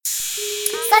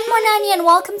Sanmonani and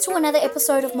welcome to another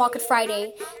episode of Market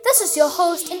Friday. This is your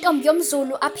host Intom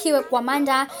Zulu up here at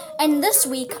Wamanda, and this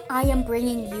week I am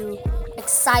bringing you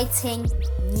exciting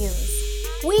news.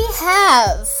 We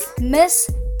have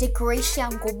Miss Degracia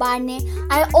Ngubane.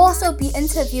 I'll also be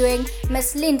interviewing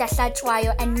Miss Linda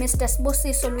Hlachwayo and Mr.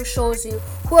 Sbusiso Lushozu,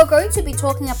 who are going to be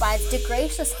talking about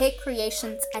Degracia's hair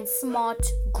creations and smart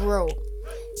grow.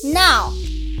 Now,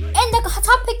 in the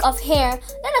topic of hair,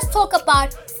 let us talk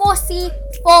about 4C,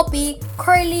 4B,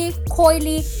 curly,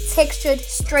 coily, textured,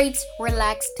 straight,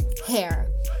 relaxed hair.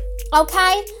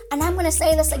 Okay? And I'm going to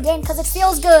say this again because it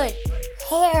feels good.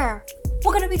 Hair.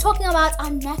 We're going to be talking about our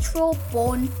natural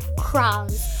born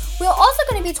crowns. We're also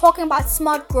going to be talking about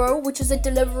Smart Grow, which is a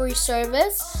delivery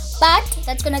service, but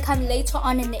that's going to come later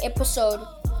on in the episode.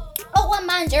 Oh,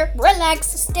 Amanda, relax,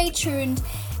 stay tuned,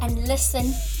 and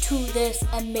listen to this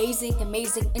amazing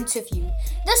interview.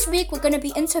 This week, we're going to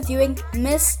be interviewing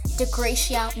Miss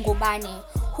Degracia Ngubane,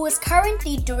 who is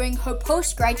currently doing her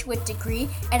postgraduate degree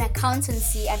in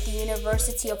accountancy at the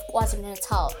University of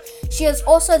KwaZulu-Natal. She is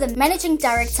also the managing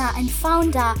director and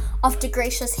founder of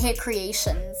Degracia's Hair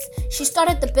Creations. She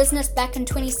started the business back in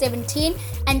 2017,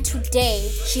 and today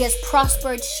she has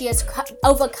prospered. She has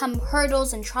overcome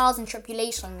hurdles and trials and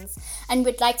tribulations, and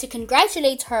we'd like to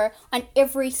congratulate her on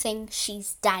everything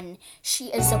she's done. She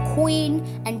is a queen,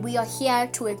 and we are here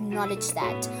to acknowledge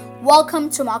that. Welcome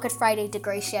to Market Friday,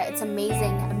 Degracia. It's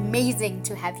amazing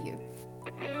to have you.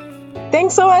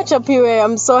 Thanks so much, Apiwe.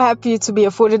 I'm so happy to be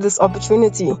afforded this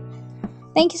opportunity.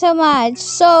 Thank you so much.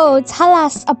 So tell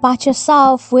us about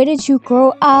yourself. Where did you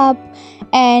grow up?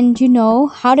 And,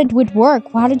 how did it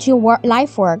work? How did your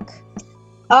life work?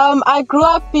 I grew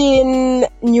up in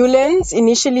Newlands,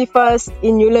 initially first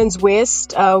in Newlands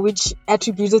West, which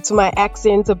attributed to my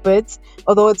accent a bit,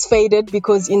 although it's faded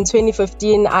because in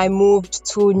 2015 I moved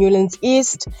to Newlands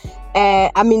East.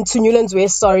 To Newlands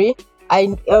West, sorry.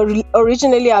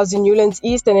 Originally I was in Newlands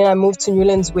East and then I moved to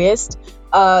Newlands West.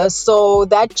 So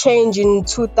that changed in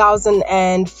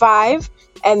 2005.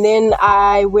 And then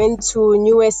I went to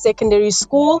New West Secondary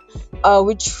School,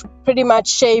 which pretty much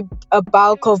shaped a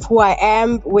bulk of who I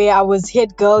am, where I was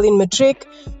head girl in matric.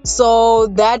 So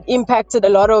that impacted a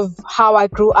lot of how I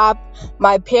grew up.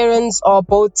 My parents are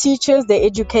both teachers, they're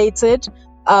educated,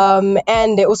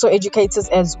 and they're also educators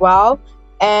as well.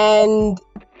 And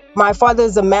my father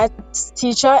is a maths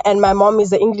teacher and my mom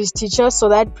is an English teacher. So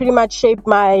that pretty much shaped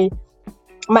my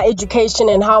education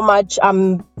and how much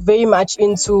I'm very much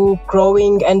into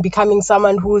growing and becoming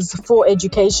someone who's for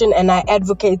education, and I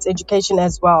advocate education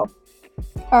as well.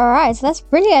 All right, so that's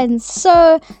brilliant.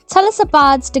 So tell us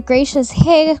about Degracia's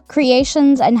Hair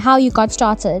Creations and how you got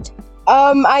started.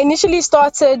 I initially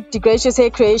started Degracia's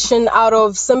Hair Creation out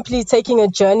of simply taking a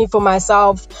journey for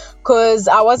myself, because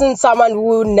I wasn't someone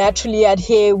who naturally had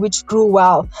hair which grew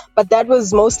well, but that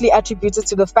was mostly attributed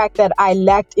to the fact that I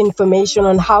lacked information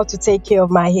on how to take care of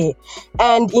my hair.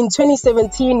 And in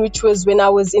 2017, which was when I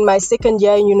was in my second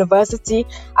year in university,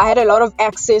 I had a lot of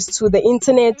access to the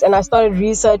internet and I started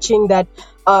researching that,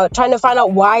 trying to find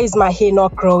out why is my hair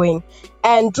not growing.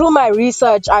 And through my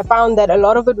research, I found that a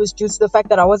lot of it was due to the fact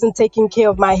that I wasn't taking care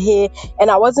of my hair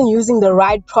and I wasn't using the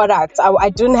right products.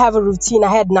 I didn't have a routine. I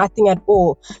had nothing at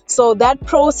all. So that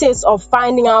process of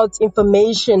finding out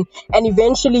information and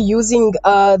eventually using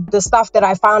the stuff that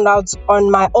I found out on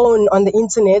my own on the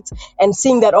internet and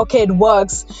seeing that, okay, it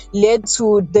works, led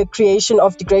to the creation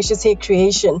of Degracia's Hair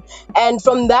Creation. And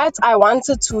from that, I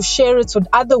wanted to share it with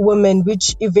other women,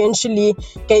 which eventually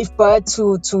gave birth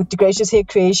to Degracia's Hair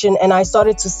Creation. And I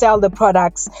started to sell the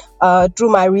products through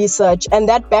my research and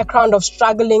that background of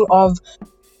struggling of.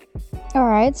 All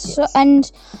right. So,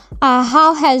 and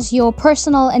how has your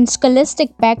personal and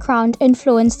scholastic background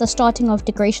influenced the starting of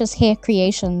Degracia's Hair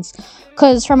Creations?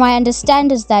 Because from my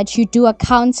understand is that you do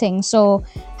accounting, so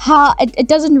how it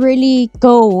doesn't really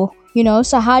go,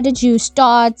 So how did you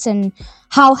start, and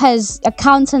how has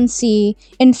accountancy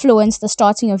influenced the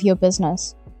starting of your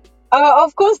business?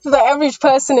 Of course, to the average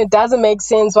person, it doesn't make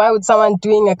sense. Why would someone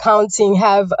doing accounting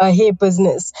have a hair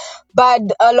business? But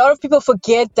a lot of people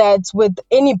forget that with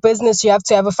any business, you have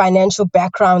to have a financial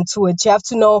background to it. You have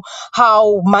to know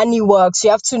how money works.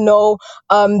 You have to know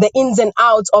the ins and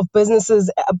outs of business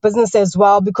as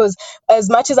well. Because as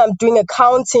much as I'm doing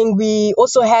accounting, we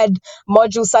also had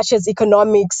modules such as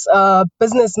economics,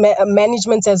 business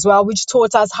management as well, which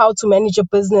taught us how to manage a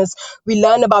business. We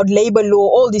learn about labor law,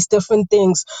 all these different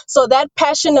things. So So that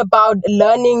passion about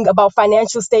learning about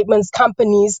financial statements,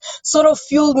 companies, sort of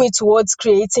fueled me towards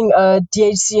creating a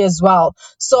DHC as well.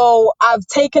 So I've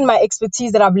taken my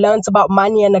expertise that I've learned about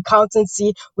money and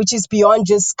accountancy, which is beyond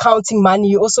just counting money.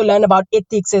 You also learn about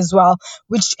ethics as well,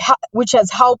 which has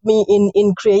helped me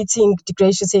in creating the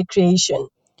Gracious Hair Creation.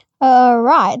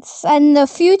 Right. And the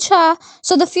future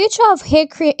of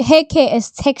hair care is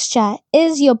texture.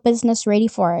 Is your business ready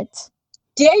for it?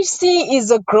 DHC is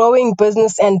a growing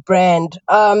business and brand.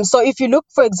 So if you look,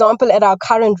 for example, at our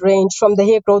current range from the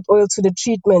hair growth oil to the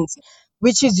treatments,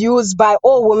 which is used by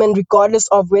all women, regardless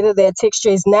of whether their texture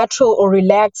is natural or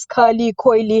relaxed, curly,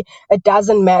 coily, it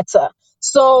doesn't matter.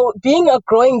 So being a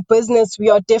growing business, we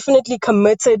are definitely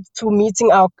committed to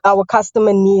meeting our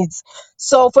customer needs.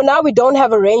 So for now, we don't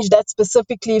have a range that's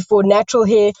specifically for natural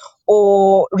hair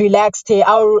or relaxed hair.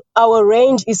 Our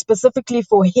range is specifically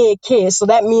for hair care. So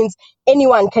that means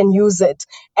anyone can use it.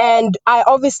 And I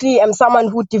obviously am someone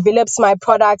who develops my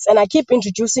products and I keep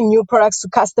introducing new products to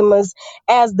customers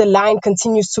as the line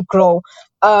continues to grow.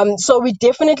 So we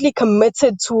definitely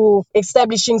committed to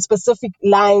establishing specific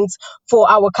lines for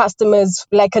our customers,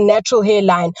 like a natural hair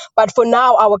line. But for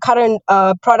now, our current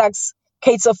products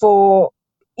cater for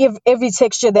every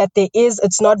texture that there is.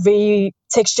 It's not very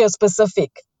texture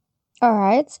specific. All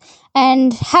right.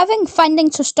 And having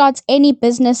funding to start any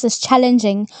business is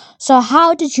challenging. So,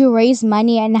 how did you raise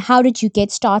money and how did you get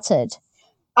started?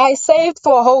 I saved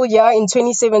for a whole year in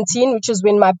 2017, which is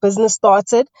when my business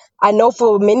started. I know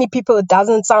for many people it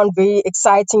doesn't sound very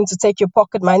exciting to take your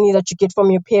pocket money that you get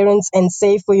from your parents and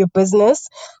save for your business.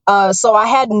 So I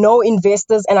had no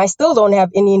investors and I still don't have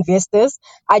any investors.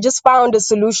 I just found a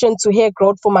solution to hair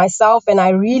growth for myself and I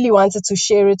really wanted to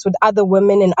share it with other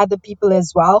women and other people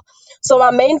as well. So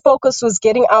my main focus was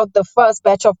getting out the first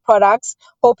batch of products,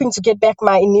 hoping to get back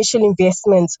my initial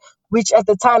investment, which at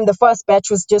the time, the first batch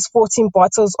was just 14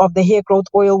 bottles of the hair growth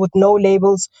oil with no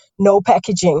labels, no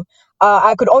packaging.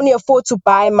 I could only afford to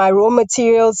buy my raw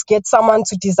materials, get someone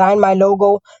to design my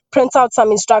logo, print out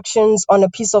some instructions on a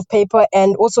piece of paper,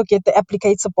 and also get the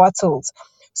applicator bottles.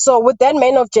 So, with that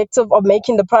main objective of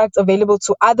making the product available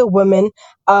to other women,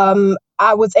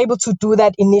 I was able to do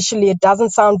that initially. It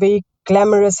doesn't sound very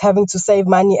glamorous having to save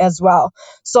money as well.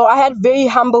 So, I had very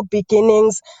humble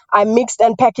beginnings. I mixed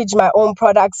and packaged my own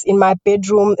products in my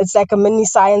bedroom. It's like a mini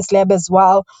science lab as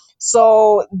well.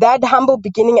 So that humble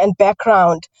beginning and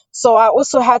background. So I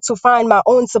also had to find my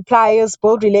own suppliers,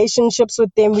 build relationships with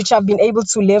them, which I've been able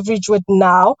to leverage with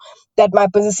now that my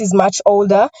business is much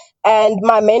older. And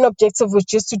my main objective was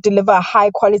just to deliver a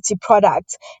high quality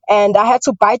product. And I had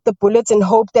to bite the bullet and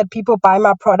hope that people buy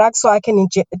my product so I can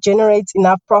generate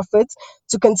enough profits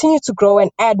to continue to grow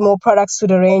and add more products to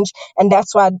the range. And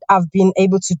that's what I've been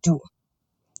able to do.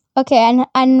 Okay,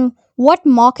 and what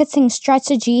marketing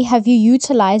strategy have you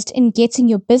utilized in getting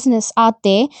your business out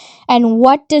there? And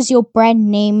what does your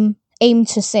brand name aim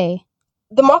to say?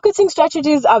 The marketing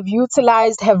strategies I've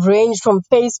utilized have ranged from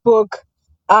Facebook.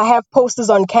 I have posters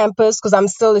on campus because I'm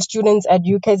still a student at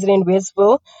UKZN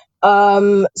Westville.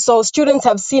 So students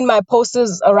have seen my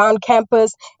posters around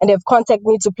campus and they've contacted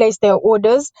me to place their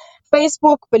orders.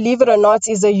 Facebook, believe it or not,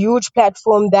 is a huge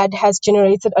platform that has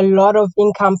generated a lot of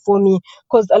income for me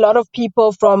because a lot of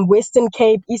people from Western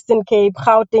Cape, Eastern Cape,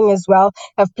 Gauteng as well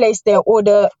have placed their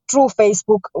order through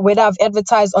Facebook, whether I've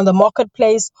advertised on the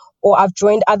marketplace or I've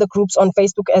joined other groups on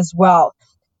Facebook as well.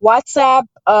 WhatsApp,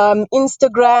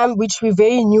 Instagram, which we're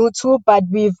very new to, but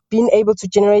we've been able to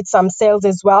generate some sales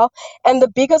as well. And the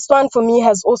biggest one for me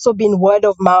has also been word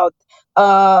of mouth.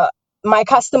 My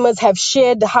customers have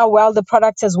shared how well the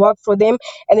product has worked for them,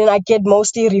 and then I get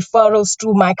mostly referrals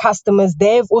through my customers.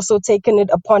 They've also taken it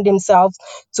upon themselves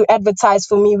to advertise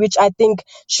for me, which I think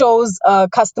shows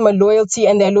customer loyalty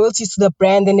and their loyalty to the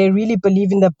brand, and they really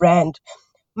believe in the brand.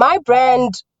 My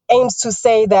brand aims to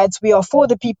say that we are for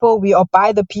the people, we are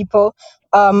by the people.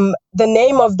 The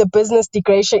name of the business,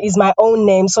 Degracia, is my own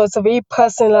name, so it's a very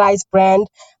personalized brand.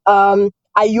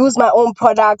 I use my own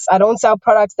products. I don't sell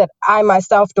products that I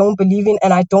myself don't believe in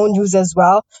and I don't use as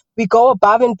well. We go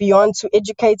above and beyond to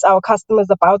educate our customers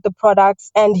about the products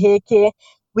and hair care.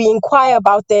 We inquire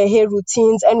about their hair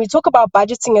routines and we talk about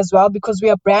budgeting as well because we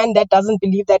are a brand that doesn't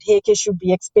believe that hair care should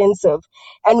be expensive.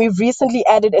 And we've recently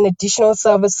added an additional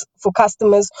service for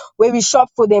customers where we shop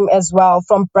for them as well,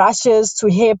 from brushes to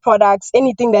hair products,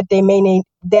 anything that they may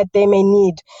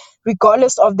need,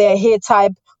 regardless of their hair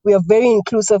type. We are a very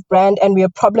inclusive brand and we are a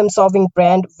problem solving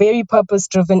brand, very purpose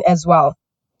driven as well.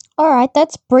 All right,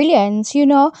 that's brilliant.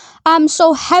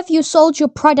 So have you sold your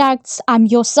products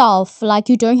yourself? Like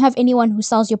you don't have anyone who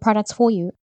sells your products for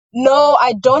you? No,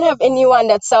 I don't have anyone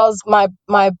that sells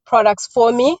my products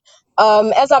for me.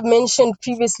 As I've mentioned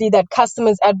previously, that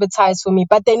customers advertise for me,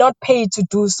 but they're not paid to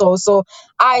do so. So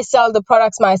I sell the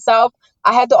products myself.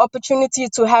 I had the opportunity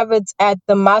to have it at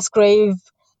the Musgrave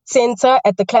Center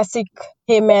at the Classic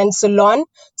Hairman Salon.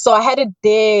 So I had it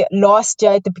there last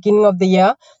year at the beginning of the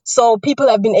year. So people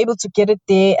have been able to get it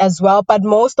there as well. But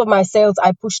most of my sales,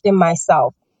 I push them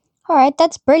myself. All right,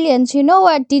 that's brilliant. You know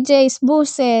what DJ Smooth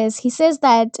says? He says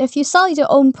that if you sell your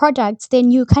own products,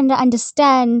 then you kind of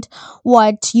understand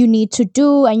what you need to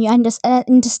do and you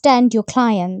understand your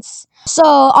clients. So,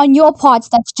 on your part,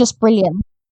 that's just brilliant.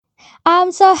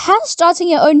 So has starting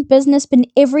your own business been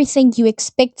everything you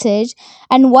expected?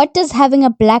 And what does having a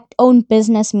black owned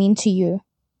business mean to you?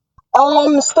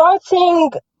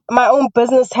 Starting my own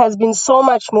business has been so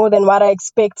much more than what I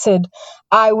expected.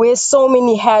 I wear so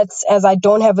many hats as I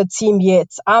don't have a team yet.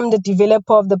 I'm the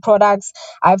developer of the products.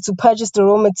 I have to purchase the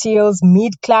raw materials,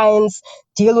 meet clients,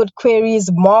 deal with queries,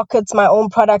 market my own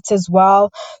products as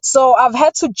well. So I've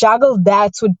had to juggle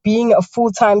that with being a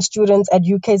full-time student at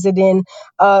UKZN.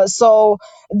 So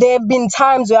there have been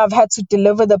times where I've had to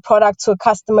deliver the product to a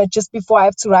customer just before I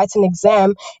have to write an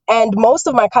exam. And most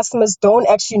of my customers don't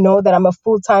actually know that I'm a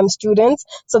full time student.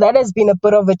 So that has been a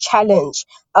bit of a challenge.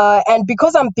 And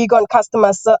because I'm big on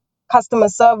customer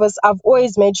service, I've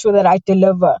always made sure that I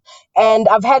deliver. And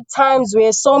I've had times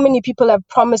where so many people have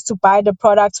promised to buy the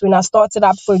products when I started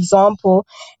up, for example,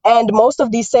 and most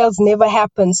of these sales never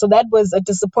happened. So that was a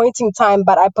disappointing time,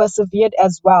 but I persevered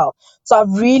as well. So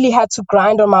I've really had to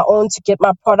grind on my own to get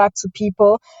my product to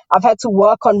people. I've had to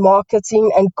work on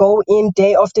marketing and go in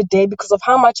day after day because of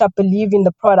how much I believe in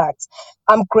the product.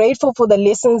 I'm grateful for the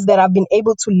lessons that I've been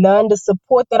able to learn. The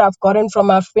support that I've gotten from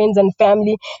my friends and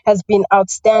family has been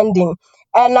outstanding.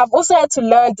 And I've also had to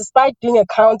learn, despite doing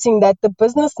accounting, that the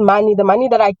business money, the money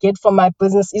that I get from my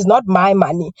business, is not my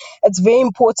money. It's very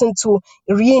important to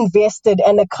reinvest it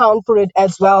and account for it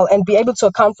as well, and be able to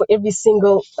account for every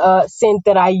single cent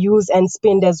that I use and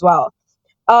spend as well.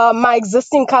 My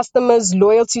existing customers'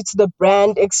 loyalty to the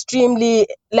brand extremely,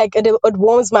 like, it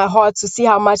warms my heart to see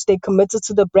how much they committed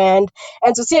to the brand,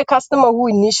 and to see a customer who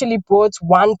initially bought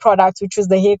one product, which was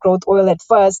the hair growth oil at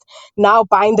first, now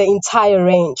buying the entire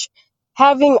range.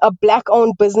 Having a black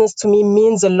owned business to me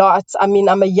means a lot. I mean,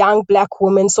 I'm a young black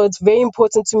woman, so it's very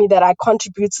important to me that I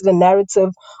contribute to the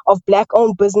narrative of black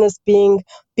owned business being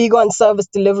big on service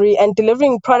delivery and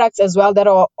delivering products as well that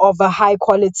are of a high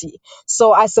quality.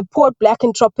 So I support black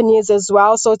entrepreneurs as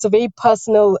well. So it's a very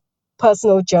personal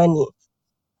journey.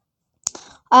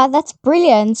 That's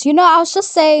brilliant. You know, I was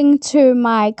just saying to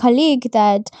my colleague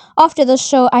that after the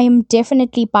show, I am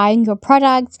definitely buying your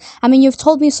products. I mean, you've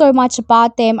told me so much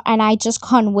about them, and I just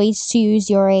can't wait to use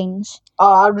your range.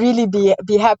 I'll really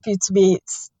be happy to be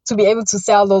able to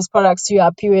sell those products to you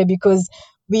up here, because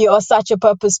we are such a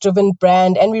purpose driven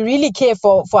brand, and we really care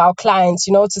for our clients.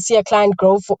 To see a client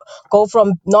go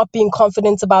from not being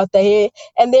confident about the hair,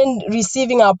 and then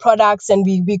receiving our products, and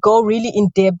we go really in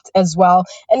depth as well,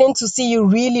 and then to see you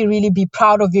really be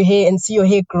proud of your hair and see your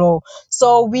hair grow.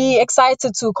 So we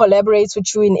excited to collaborate with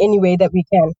you in any way that we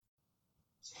can.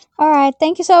 All right,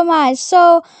 thank you so much.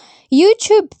 So,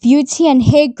 YouTube beauty and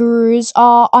hair gurus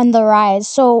are on the rise.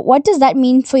 So, what does that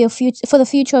mean for your future, for the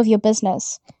future of your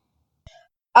business?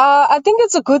 I think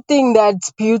it's a good thing that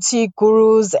beauty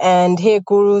gurus and hair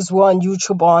gurus who are on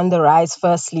YouTube are on the rise,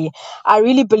 firstly. I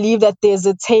really believe that there's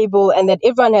a table and that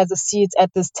everyone has a seat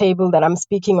at this table that I'm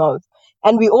speaking of.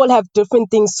 And we all have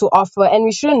different things to offer, and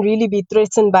we shouldn't really be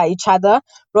threatened by each other.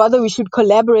 Rather, we should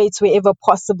collaborate wherever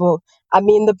possible. I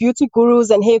mean, the beauty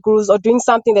gurus and hair gurus are doing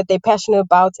something that they're passionate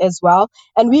about as well,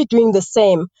 and we're doing the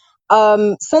same.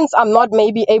 Since I'm not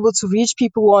maybe able to reach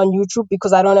people who are on YouTube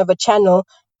because I don't have a channel,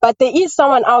 but there is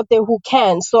someone out there who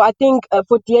can. So I think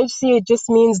for DHC, it just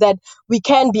means that we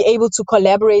can be able to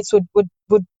collaborate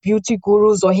with beauty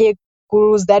gurus or hair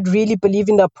gurus that really believe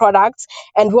in the products,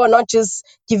 and who are not just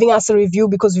giving us a review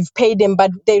because we've paid them, but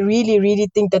they really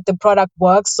think that the product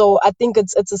works. So I think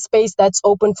it's a space that's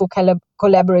open for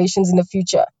collaborations in the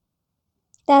future.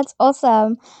 That's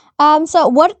awesome. So,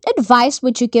 what advice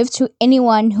would you give to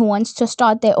anyone who wants to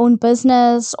start their own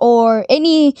business or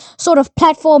any sort of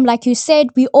platform? Like you said,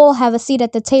 we all have a seat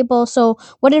at the table. So,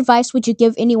 what advice would you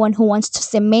give anyone who wants to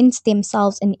cement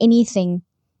themselves in anything?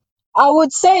 I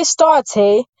would say start,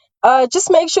 hey. Just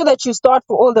make sure that you start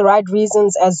for all the right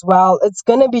reasons as well. It's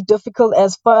going to be difficult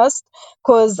as first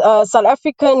because South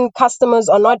African customers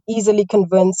are not easily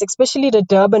convinced, especially the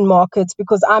Durban markets,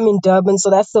 because I'm in Durban. So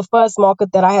that's the first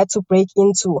market that I had to break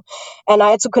into. And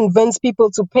I had to convince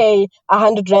people to pay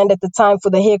 100 Rand at the time for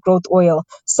the hair growth oil.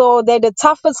 So they're the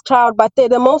toughest crowd, but they're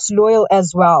the most loyal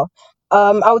as well.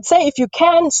 I would say if you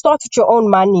can, start with your own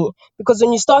money, because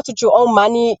when you start with your own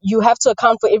money, you have to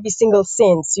account for every single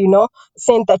cent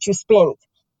that you spend.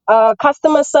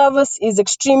 Customer service is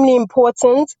extremely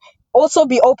important. Also,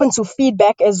 be open to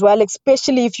feedback as well,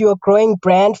 especially if you're a growing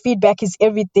brand. Feedback is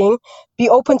everything. Be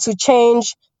open to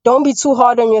change. Don't be too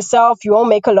hard on yourself. You won't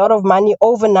make a lot of money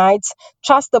overnight.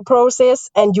 Trust the process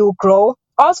and you'll grow.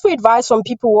 Ask for advice from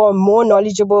people who are more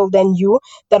knowledgeable than you,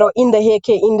 that are in the hair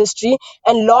care industry.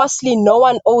 And lastly, no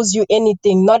one owes you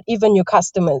anything, not even your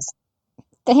customers.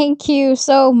 Thank you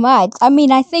so much. I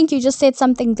mean, I think you just said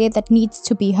something there that needs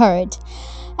to be heard.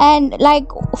 And like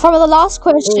for the last Mm.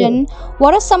 question,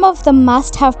 what are some of the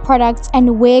must-have products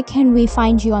and where can we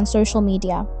find you on social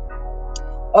media?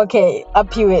 Okay,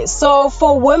 up here. So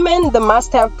for women, the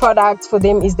must-have product for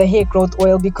them is the hair growth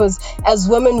oil, because as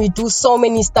women we do so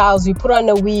many styles. We put on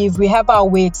a weave, we have our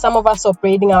wigs, some of us are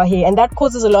braiding our hair, and that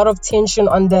causes a lot of tension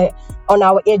on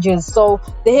our edges. So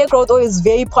the hair growth oil is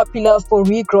very popular for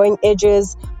regrowing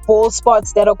edges, bald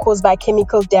spots that are caused by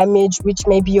chemical damage, which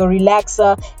may be your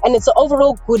relaxer, and it's an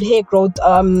overall good hair growth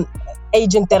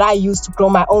agent that I use to grow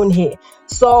my own hair.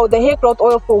 So the hair growth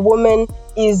oil for women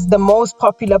is the most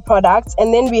popular product.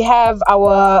 And then we have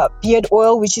our beard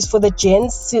oil, which is for the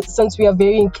gents, since we are a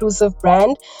very inclusive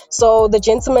brand. So the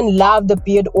gentlemen love the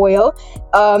beard oil.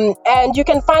 And you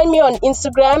can find me on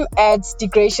Instagram at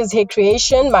Degracious Hair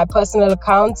Creation, my personal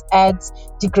account at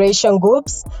Degration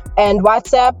Groups, and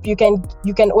WhatsApp. You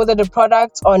can order the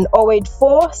product on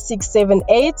 084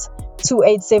 678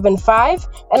 2875,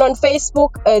 and on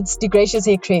Facebook it's Degracious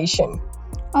Hair Creation.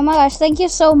 Oh my gosh, thank you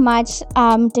so much,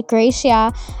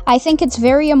 DeGracia. I think it's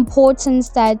very important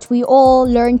that we all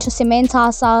learn to cement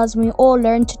ourselves, we all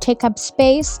learn to take up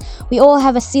space, we all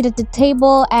have a seat at the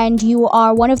table, and you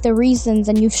are one of the reasons,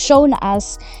 and you've shown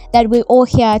us that we're all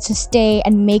here to stay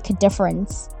and make a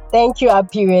difference. Thank you,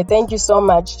 Apire. Thank you so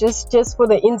much. Just for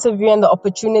the interview and the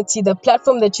opportunity, the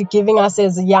platform that you're giving us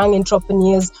as young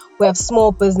entrepreneurs who have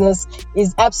small business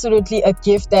is absolutely a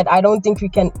gift that I don't think we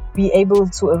can be able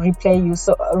to repay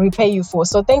you for.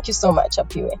 So thank you so much,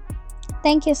 Apire.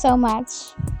 Thank you so much.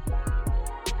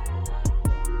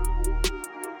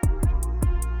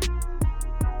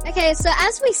 Okay, so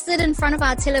as we sit in front of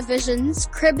our televisions,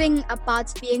 cribbing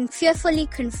about being fearfully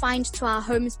confined to our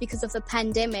homes because of the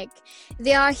pandemic,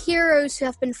 there are heroes who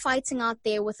have been fighting out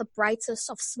there with the brightest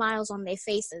of smiles on their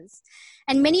faces.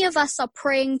 And many of us are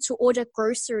praying to order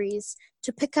groceries,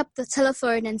 to pick up the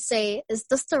telephone and say, is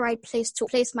this the right place to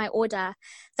place my order?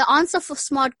 The answer for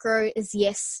Smart Grow is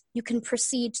yes. You can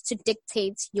proceed to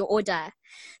dictate your order.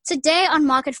 Today on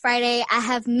Market Friday, I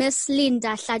have Miss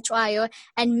Linda Hlachwayo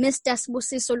and Mr.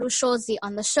 Sbusiso Lushozi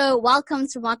on the show. Welcome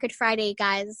to Market Friday,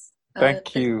 guys.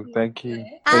 Thank you.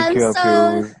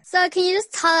 Apio. So can you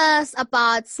just tell us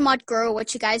about Smart Grow,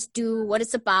 what you guys do, what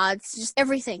it's about, just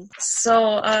everything?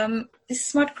 So, this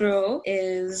Smart Grow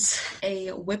is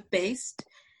a web-based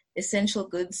essential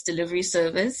goods delivery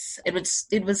service. It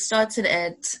was started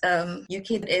at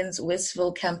UKZN's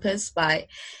Westville campus by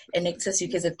Enectus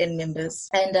UKZN members.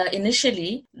 And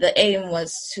initially, the aim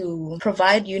was to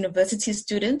provide university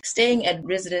students staying at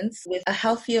residence with a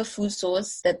healthier food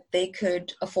source that they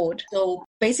could afford. So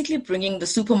basically bringing the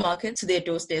supermarket to their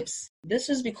doorsteps. This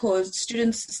was because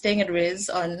students staying at res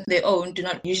on their own do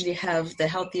not usually have the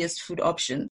healthiest food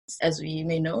options, as we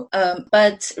may know.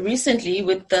 But recently,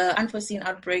 with the unforeseen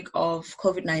outbreak of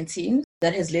COVID-19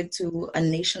 that has led to a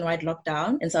nationwide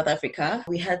lockdown in South Africa,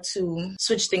 we had to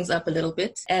switch things up a little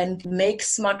bit and make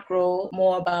Smart Grow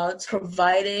more about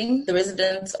providing the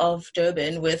residents of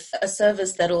Durban with a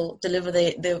service that will deliver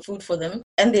their food for them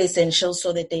and the essentials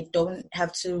so that they don't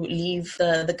have to leave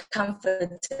the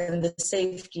comfort and the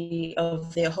safety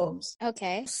of their homes.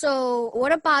 Okay, so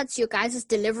what about your guys'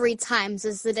 delivery times?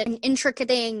 Is it an intricate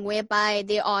thing whereby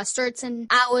there are certain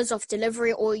hours of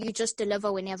delivery, or you just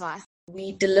deliver whenever?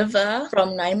 We deliver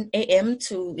from 9 a.m.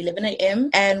 to 11 a.m.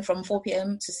 and from 4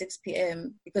 p.m. to 6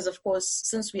 p.m. because, of course,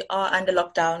 since we are under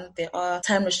lockdown, there are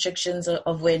time restrictions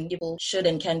of when people should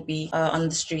and can be on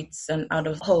the streets and out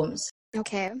of homes.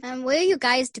 Okay. And where are you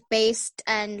guys based,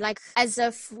 and as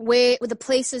of where the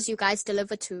places you guys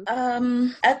deliver to?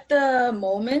 At the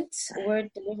moment, we're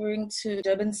delivering to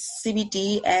Durban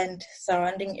CBD and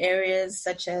surrounding areas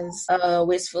such as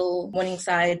Westville,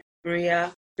 Morningside,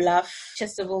 Berea, Bluff,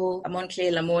 Chesterville,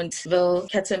 Montclair, Lamontville,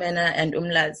 Katamena, and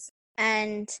Umlazi.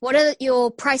 And what are your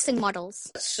pricing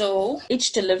models? So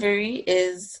each delivery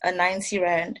is a 90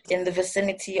 Rand in the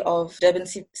vicinity of Durban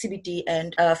CBD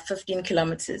and 15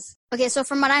 kilometers. Okay, so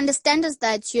from what I understand is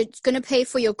that you're going to pay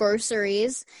for your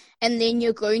groceries and then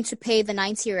you're going to pay the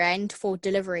 90 Rand for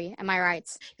delivery. Am I right?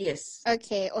 Yes.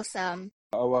 Okay, awesome.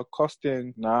 Our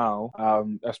costing now,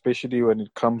 especially when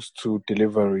it comes to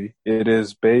delivery, it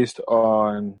is based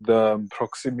on the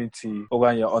proximity or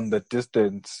on the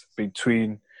distance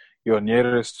between your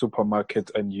nearest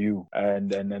supermarket and you and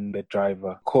the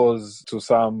driver. Because to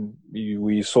some,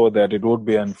 we saw that it would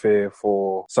be unfair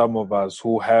for some of us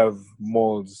who have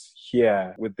malls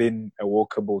here within a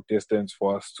walkable distance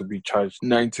for us to be charged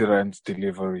 90 Rand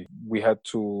delivery. We had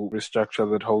to restructure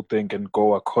that whole thing and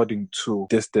go according to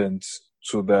distance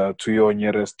to your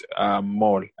nearest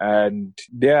mall. And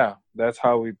yeah, that's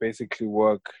how we basically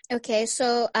work. Okay,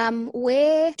 so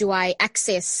where do I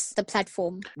access the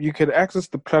platform? You can access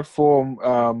the platform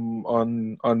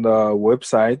on the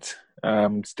website.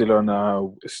 Still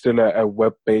a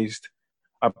web-based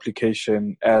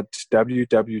application at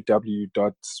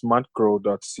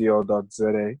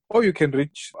www.smartgrow.co.za, or you can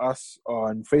reach us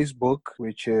on Facebook,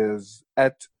 which is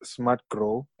at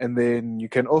SmartGrow, and then you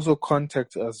can also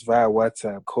contact us via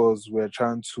WhatsApp because we're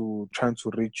trying to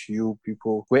reach you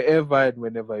people wherever and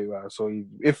whenever you are. So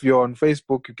if you're on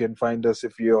Facebook, you can find us.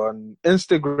 If you're on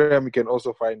Instagram, you can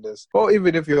also find us. Or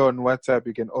even if you're on WhatsApp,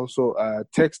 you can also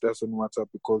text us on WhatsApp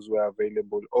because we're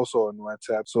available also on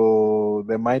WhatsApp. So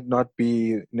there might not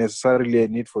be necessarily a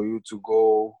need for you to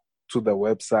go to the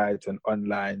website and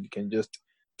online. You can just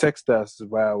text us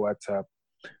via WhatsApp.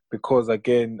 Because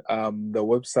again, the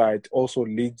website also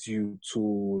leads you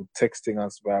to texting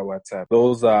us via WhatsApp.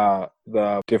 Those are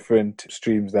the different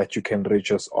streams that you can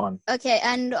reach us on. Okay,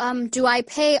 and do I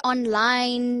pay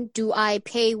online? Do I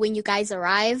pay when you guys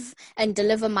arrive and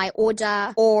deliver my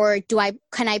order, or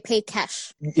can I pay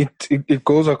cash? It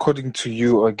goes according to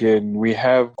you. Again, we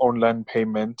have online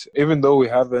payment, even though we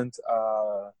haven't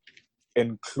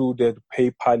included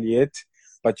PayPal yet.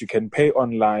 But you can pay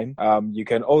online. You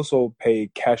can also pay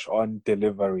cash on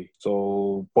delivery.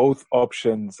 So both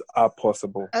options are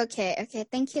possible. Okay.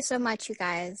 Thank you so much, you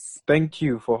guys. Thank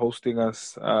you for hosting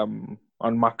us on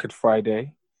Market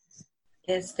Friday.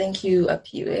 Yes, thank you,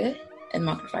 Apiwe, and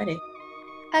Market Friday.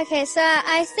 Okay, so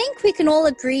I think we can all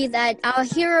agree that our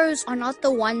heroes are not the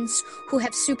ones who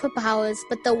have superpowers,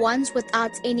 but the ones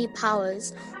without any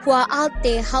powers, who are out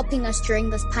there helping us during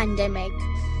this pandemic.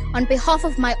 On behalf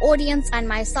of my audience and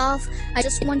myself, I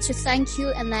just want to thank you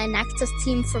and the Enactus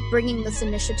team for bringing this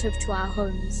initiative to our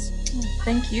homes.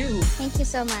 Thank you. Thank you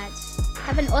so much.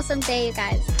 Have an awesome day, you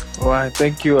guys. All right.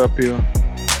 Thank you, Apio.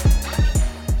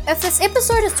 If this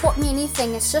episode has taught me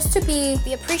anything, it's just to be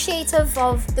appreciative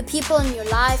of the people in your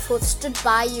life who have stood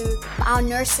by you. Our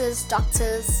nurses,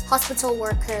 doctors, hospital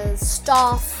workers,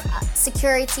 staff,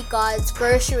 security guards,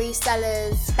 grocery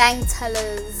sellers, bank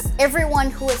tellers,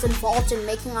 everyone who is involved in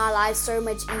making our lives so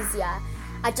much easier.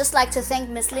 I'd just like to thank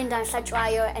Ms. Linda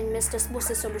Nhlatswayo and Mr.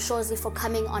 Sbusiso Lushozi for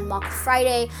coming on Market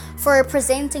Friday, for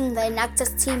representing the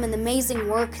Enactus team and the amazing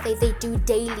work that they do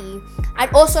daily.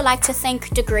 I'd also like to thank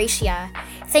DeGracia.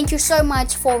 Thank you so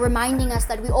much for reminding us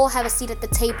that we all have a seat at the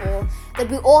table, that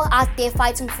we're all out there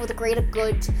fighting for the greater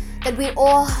good, that we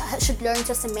all should learn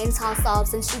to cement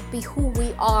ourselves and should be who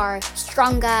we are,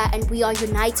 stronger, and we are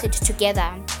united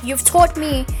together. You've taught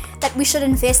me that we should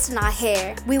invest in our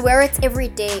hair. We wear it every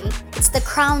day. It's the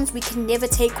crowns we can never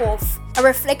take off, a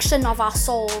reflection of our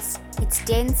souls. It's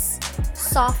dense,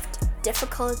 soft,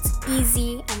 difficult,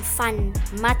 easy, and fun,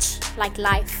 much like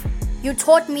life. You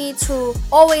taught me to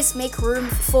always make room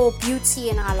for beauty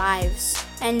in our lives.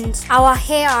 And our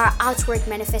hair are outward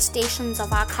manifestations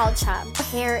of our culture.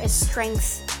 Hair is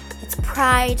strength, it's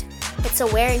pride, it's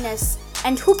awareness,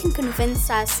 and who can convince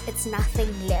us it's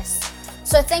nothing less?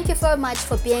 So thank you so much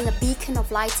for being a beacon of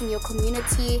light in your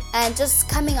community and just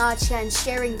coming out here and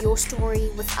sharing your story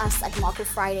with us at Market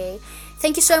Friday.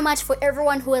 Thank you so much for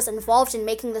everyone who is involved in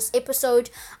making this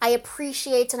episode. I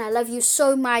appreciate and I love you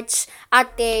so much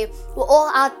out there. We're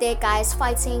all out there, guys,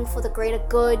 fighting for the greater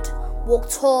good. Walk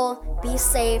tall, be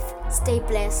safe, stay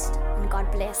blessed, and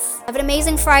God bless. Have an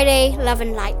amazing Friday. Love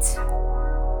and light.